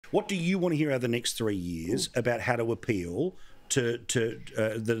What do you want to hear over the next 3 years about how to appeal to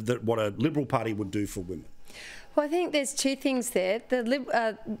what a Liberal Party would do for women? Well, I think there's two things there.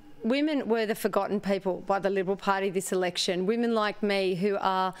 Women were the forgotten people by the Liberal Party this election. Women like me who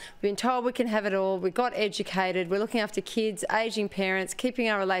are been told we can have it all, we got educated, we're looking after kids, ageing parents, keeping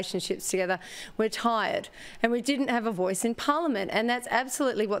our relationships together. We're tired and we didn't have a voice in Parliament, and that's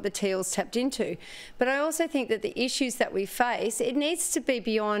absolutely what the teals tapped into. But I also think that the issues that we face, it needs to be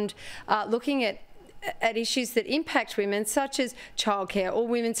beyond looking at issues that impact women, such as childcare or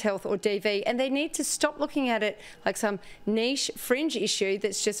women's health or DV, and they need to stop looking at it like some niche fringe issue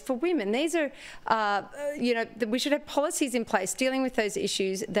that's just for women. These are, we should have policies in place dealing with those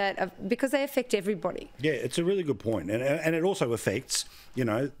issues because they affect everybody. Yeah, it's a really good point, and it also affects,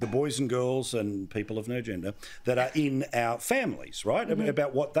 the boys and girls and people of no gender that are in our families, right? Mm-hmm.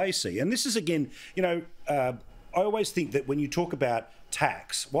 About what they see, and this is again, I always think that when you talk about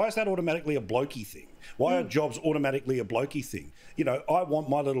tax, why is that automatically a blokey thing? Why are jobs automatically a blokey thing? I want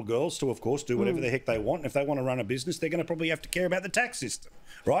my little girls to, of course, do whatever the heck they want. And if they want to run a business, they're going to probably have to care about the tax system,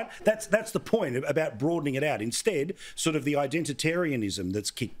 right? That's the point about broadening it out. Instead, sort of the identitarianism that's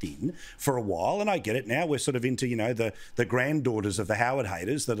kicked in for a while, and I get it now, we're sort of into, the granddaughters of the Howard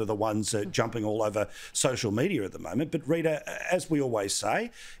haters that are the ones jumping all over social media at the moment. But Rita, as we always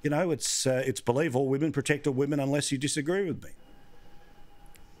say, it's believe all women, protect all women, unless you disagree with me.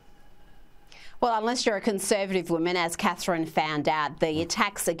 Well, unless you're a Conservative woman, as Katherine found out, the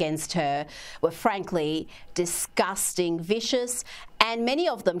attacks against her were frankly disgusting, vicious, and many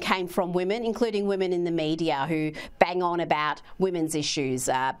of them came from women, including women in the media who bang on about women's issues.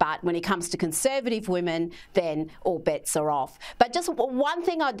 But when it comes to Conservative women, then all bets are off. But just one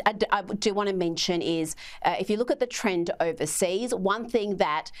thing I do want to mention is if you look at the trend overseas, one thing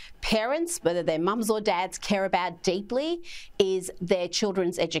that parents, whether they're mums or dads, care about deeply is their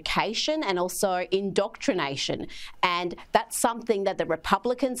children's education and also indoctrination. And that's something that the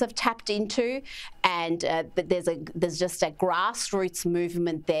Republicans have tapped into. And there's just a grassroots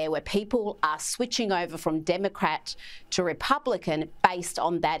movement there where people are switching over from Democrat to Republican based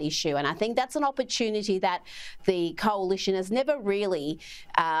on that issue. And I think that's an opportunity that the coalition has never really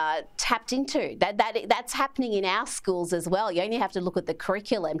tapped into. That's happening in our schools as well. You only have to look at the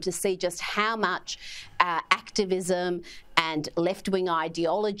curriculum to see just how much activism and left-wing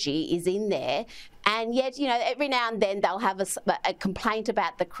ideology is in there. And yet, every now and then they'll have a complaint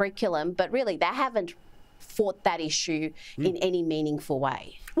about the curriculum, but really they haven't fought that issue in any meaningful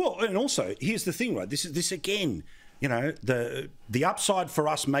way. Well, and also, here's the thing, right? This again, the upside for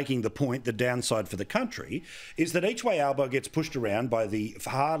us making the point, the downside for the country, is that each way Albo gets pushed around by the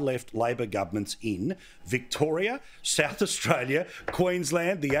hard-left Labor governments in Victoria, South Australia,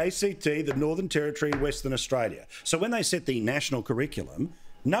 Queensland, the ACT, the Northern Territory, and Western Australia. So when they set the national curriculum,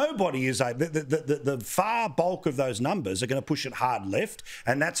 nobody is the far bulk of those numbers are going to push it hard left,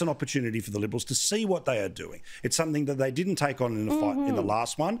 and that's an opportunity for the Liberals to see what they are doing. It's something that they didn't take on in the fight in the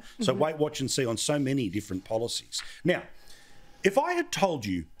last one. So wait, watch and see on so many different policies. Now, if I had told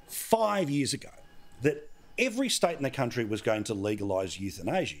you 5 years ago that every state in the country was going to legalise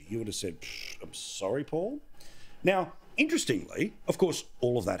euthanasia, you would have said, "I'm sorry, Paul." Now, interestingly, of course,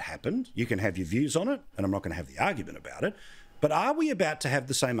 all of that happened. You can have your views on it, and I'm not going to have the argument about it. But are we about to have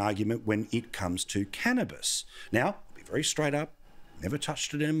the same argument when it comes to cannabis? Now, I'll be very straight up, never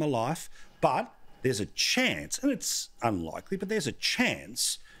touched it in my life, but there's a chance, and it's unlikely, but there's a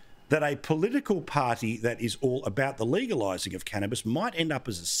chance that a political party that is all about the legalising of cannabis might end up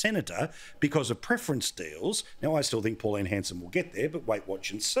as a senator because of preference deals. Now, I still think Pauline Hanson will get there, but wait,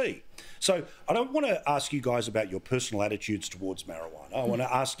 watch and see. So I don't want to ask you guys about your personal attitudes towards marijuana. I want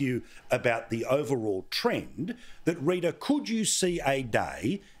to ask you about the overall trend that, Rita, could you see a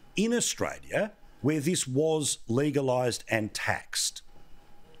day in Australia where this was legalised and taxed?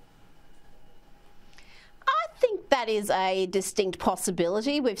 I think that is a distinct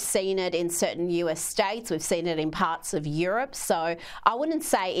possibility. We've seen it in certain US states. We've seen it in parts of Europe. So I wouldn't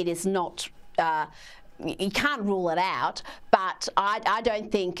say it is not... you can't rule it out, but I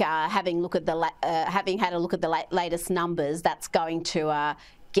don't think having had a look at the latest numbers, that's going to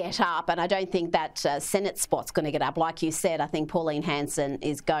get up, and I don't think that Senate spot's going to get up. Like you said, I think Pauline Hanson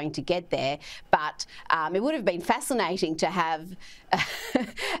is going to get there, but it would have been fascinating to have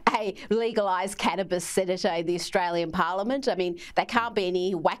a legalised cannabis senator in the Australian Parliament. I mean, they can't be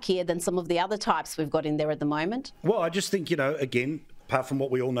any wackier than some of the other types we've got in there at the moment. Well, I just think, again, apart from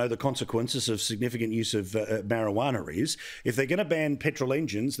what we all know the consequences of significant use of marijuana is, if they're going to ban petrol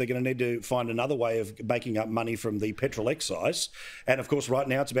engines, they're going to need to find another way of making up money from the petrol excise. And, of course, right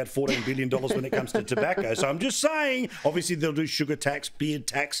now it's about $14 billion when it comes to tobacco. So I'm just saying, obviously they'll do sugar tax, beer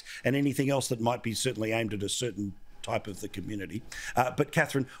tax and anything else that might be certainly aimed at a certain type of the community. But,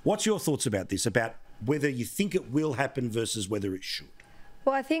 Katherine, what's your thoughts about this, about whether you think it will happen versus whether it should?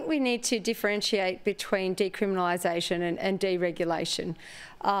 Well, I think we need to differentiate between decriminalisation and deregulation.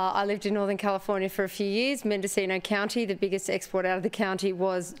 I lived in Northern California for a few years. Mendocino County, the biggest export out of the county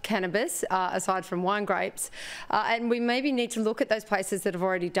was cannabis, aside from wine grapes. And we maybe need to look at those places that have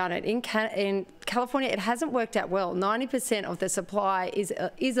already done it. In California, it hasn't worked out well. 90% of the supply is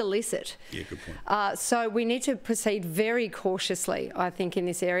illicit. Yeah, good point. So we need to proceed very cautiously, I think, in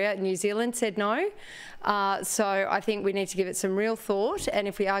this area. New Zealand said no. So I think we need to give it some real thought. And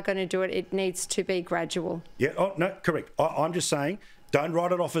if we are going to do it, it needs to be gradual. Yeah, oh, no, correct. I'm just saying, don't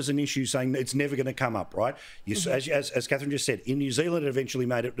write it off as an issue saying it's never going to come up, right? As Katherine just said, in New Zealand, it eventually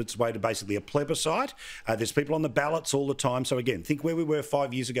made its way to basically a plebiscite. There's people on the ballots all the time. So, again, think where we were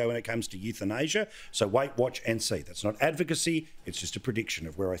 5 years ago when it comes to euthanasia. So wait, watch and see. That's not advocacy. It's just a prediction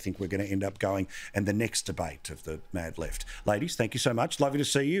of where I think we're going to end up going and the next debate of the mad left. Ladies, thank you so much. Lovely to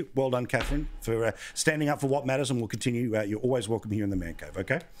see you. Well done, Katherine, for standing up for what matters, and we'll continue. You're always welcome here in the Man Cave,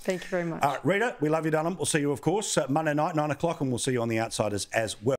 okay? Thank you very much. Rita, we love you, darling. We'll see you, of course, Monday night, 9 o'clock, and we'll see you on The Outsiders as well.